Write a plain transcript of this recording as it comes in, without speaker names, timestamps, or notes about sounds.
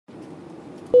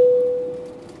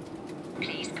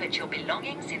put your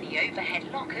belongings in the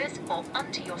overhead lockers or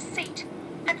under your seat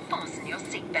and fasten your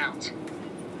seatbelt.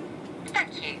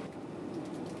 Thank you.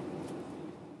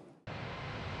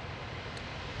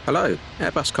 Hello,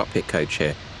 Airbus Cockpit Coach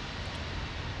here.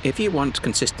 If you want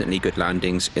consistently good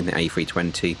landings in the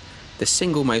A320, the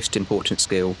single most important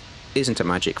skill isn't a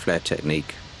magic flare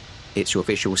technique, it's your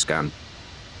visual scan.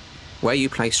 Where you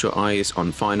place your eyes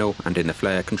on final and in the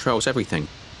flare controls everything.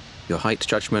 Your height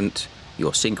judgment,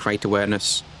 your sink rate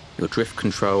awareness, your drift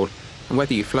control, and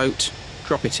whether you float,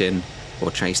 drop it in,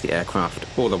 or chase the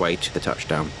aircraft all the way to the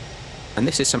touchdown. And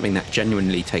this is something that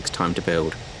genuinely takes time to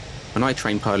build. When I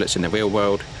train pilots in the real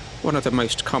world, one of the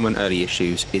most common early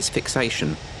issues is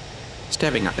fixation.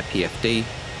 Staring at the PFD,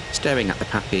 staring at the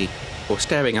PAPI, or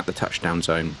staring at the touchdown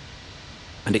zone.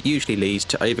 And it usually leads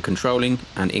to over-controlling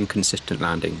and inconsistent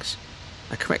landings.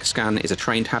 A correct scan is a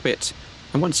trained habit,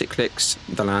 and once it clicks,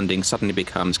 the landing suddenly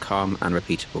becomes calm and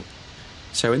repeatable.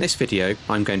 So in this video,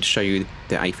 I'm going to show you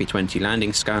the A320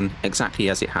 landing scan exactly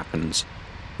as it happens,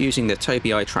 using the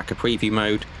Tobii eye tracker preview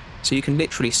mode, so you can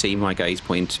literally see my gaze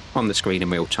point on the screen in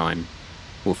real time.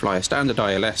 We'll fly a standard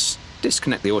ILS,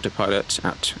 disconnect the autopilot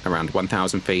at around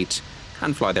 1,000 feet,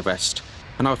 and fly the rest,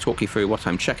 and I'll talk you through what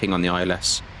I'm checking on the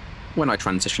ILS when I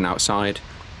transition outside,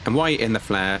 and why in the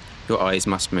flare your eyes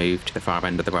must move to the far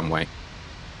end of the runway.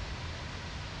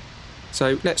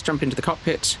 So let's jump into the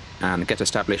cockpit and get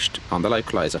established on the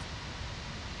localiser.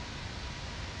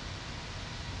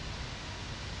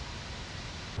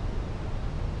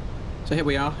 So here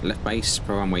we are, left base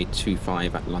for runway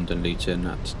 25 at London Luton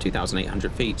at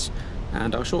 2,800 feet,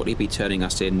 and I'll shortly be turning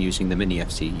us in using the mini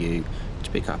FCU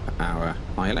to pick up our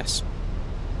ILS.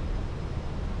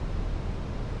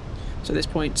 So at this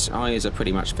point, eyes are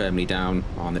pretty much firmly down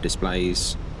on the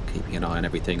displays, keeping an eye on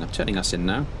everything. I'm turning us in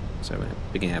now, so we're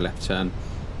beginning a left turn,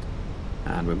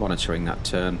 and we're monitoring that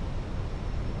turn.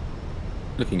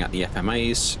 Looking at the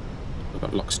FMAs, we've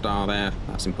got lock star there,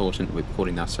 that's important, we're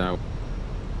recording that out.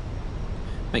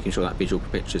 Making sure that visual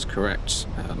picture is correct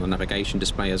on the navigation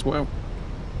display as well.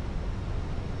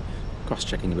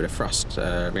 Cross-checking a bit of thrust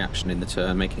reaction in the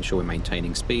turn, making sure we're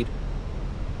maintaining speed.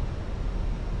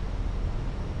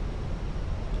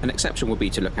 An exception would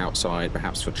be to look outside,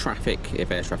 perhaps for traffic,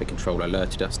 if air traffic control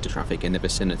alerted us to traffic in the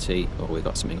vicinity, or we've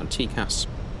got something on TCAS,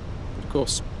 of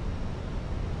course.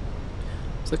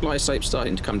 So the glide slope's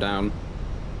starting to come down.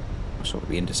 I shall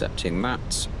be intercepting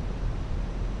that.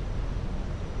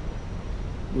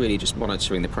 Really just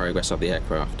monitoring the progress of the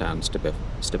aircraft and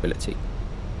stability.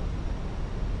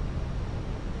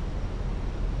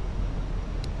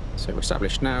 So we're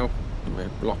established now, and we're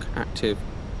block active.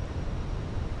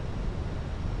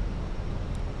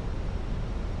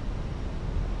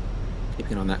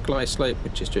 Keeping on that glide slope,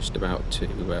 which is just about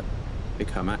to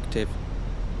become active.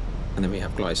 And then we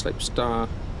have glide slope star,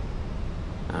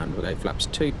 and we'll go flaps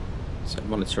 2. So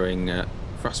monitoring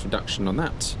thrust reduction on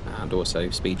that, and also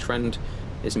speed trend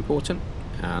is important,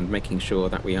 and making sure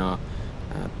that we are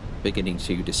beginning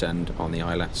to descend on the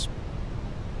ILS.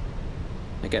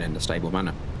 Again, in a stable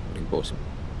manner, important.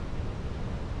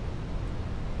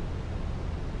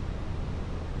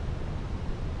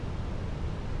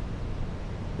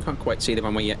 We can't quite see the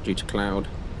runway yet due to cloud,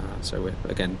 so we're,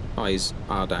 again, eyes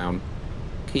are down,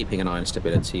 keeping an eye on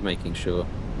stability, making sure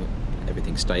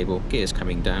everything's stable. Gears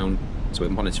coming down, so we're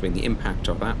monitoring the impact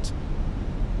of that.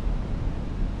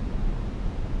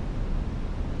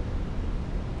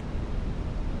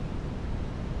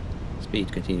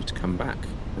 Speed continues to come back,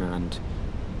 and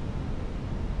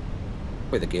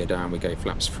with the gear down we go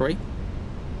flaps 3.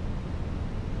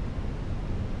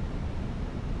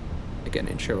 Again,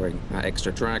 ensuring that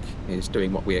extra drag is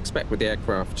doing what we expect with the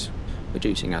aircraft,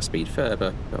 reducing our speed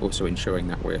further, but also ensuring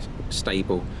that we're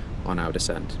stable on our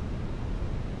descent.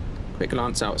 Quick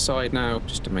glance outside now,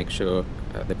 just to make sure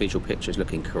the visual picture is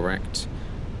looking correct.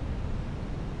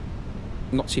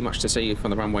 Not too much to see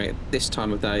from the runway at this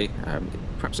time of day,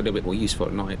 perhaps a little bit more useful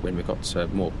at night when we've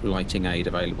got more lighting aid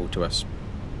available to us.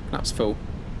 That's full.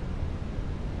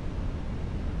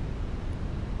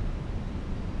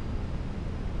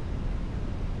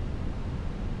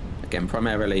 Again,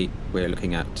 primarily we're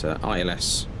looking at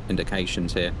ILS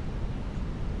indications here,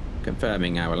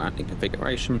 confirming our landing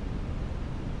configuration,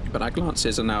 but our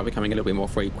glances are now becoming a little bit more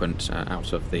frequent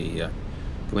out of the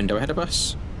window ahead of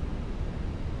us,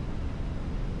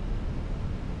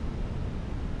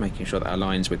 making sure that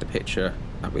aligns with the picture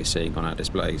that we're seeing on our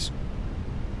displays.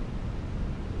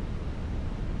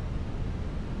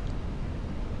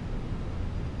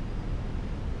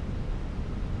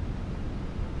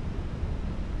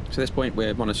 So at this point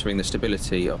we're monitoring the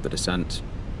stability of the descent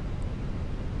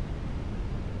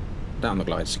down the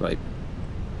glide slope.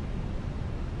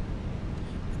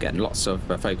 Getting lots of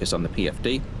focus on the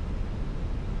PFD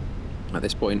at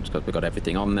this point, because we've got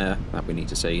everything on there that we need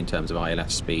to see in terms of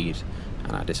ILS speed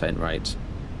and our descent rate.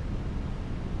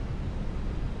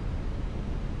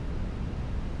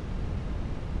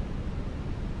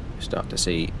 Start to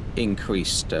see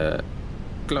increased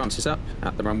glances up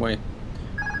at the runway.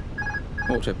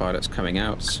 Autopilot's coming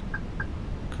out.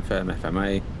 Confirm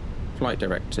FMA. Flight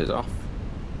directors off.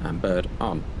 And bird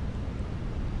on.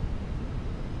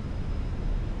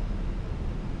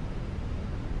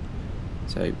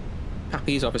 So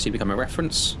PAPIs obviously become a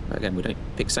reference. Again, we don't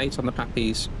fixate on the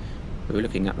PAPIs. We're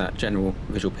looking at that general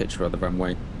visual picture of the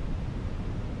runway,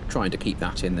 trying to keep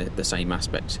that in the same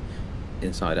aspect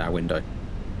inside our window.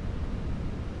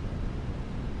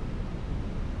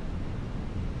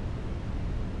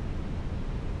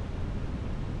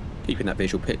 Keeping that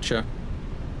visual picture,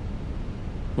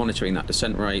 monitoring that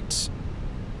descent rate.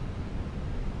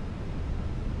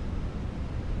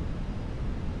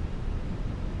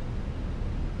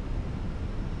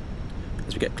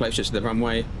 As we get closer to the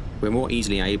runway, we're more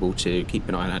easily able to keep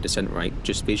an eye on our descent rate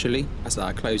just visually, as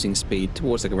our closing speed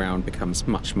towards the ground becomes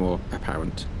much more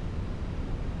apparent.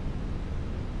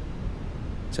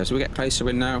 So as we get closer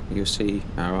in now, you'll see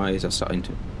our eyes are starting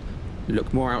to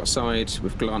look more outside,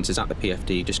 with glances at the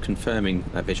PFD, just confirming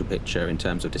that visual picture in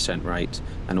terms of descent rate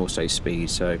and also speed.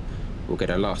 So we'll get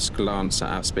a last glance at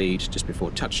our speed just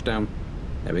before touchdown.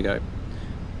 There we go.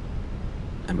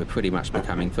 And we're pretty much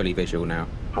becoming fully visual now.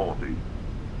 40,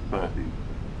 30.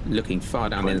 Looking far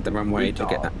down the end of the runway to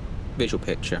get that visual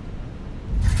picture.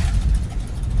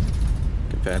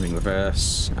 Confirming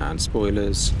reverse and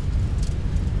spoilers.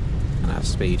 And our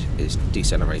speed is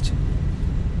decelerating.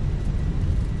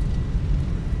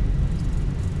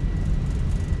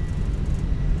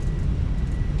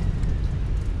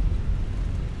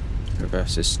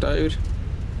 Reverse is stowed.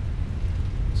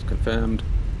 It's confirmed.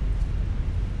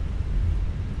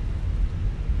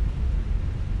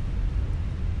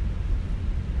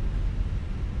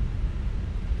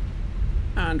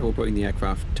 And we'll bring the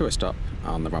aircraft to a stop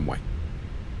on the runway.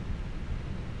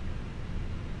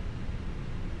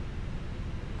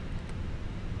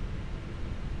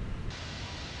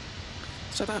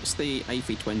 So that's the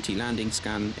A320 landing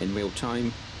scan in real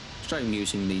time, shown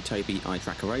using the Tobii eye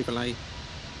tracker overlay.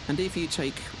 And if you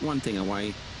take one thing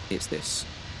away, it's this: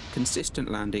 consistent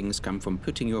landings come from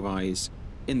putting your eyes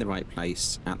in the right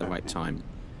place at the right time.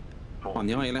 On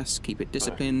the ILS, keep it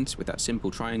disciplined with that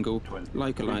simple triangle: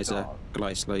 localiser,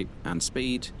 glide slope and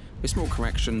speed, with small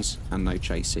corrections and no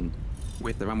chasing.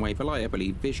 With the runway,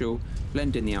 reliably visual,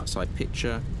 blend in the outside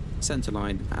picture,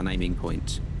 centerline and aiming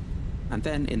point. And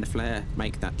then in the flare,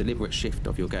 make that deliberate shift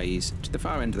of your gaze to the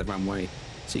far end of the runway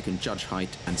so you can judge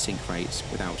height and sink rates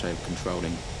without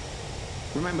over-controlling.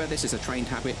 Remember, this is a trained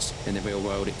habit. In the real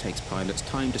world, it takes pilots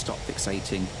time to stop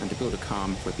fixating and to build a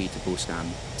calm, repeatable scan.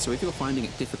 So if you're finding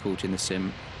it difficult in the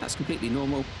sim, that's completely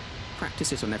normal.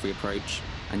 Practice it on every approach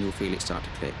and you'll feel it start to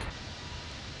click.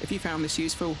 If you found this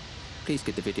useful, please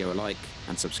give the video a like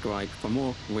and subscribe for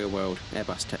more real-world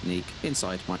Airbus technique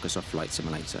inside Microsoft Flight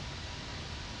Simulator.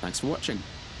 Thanks for watching.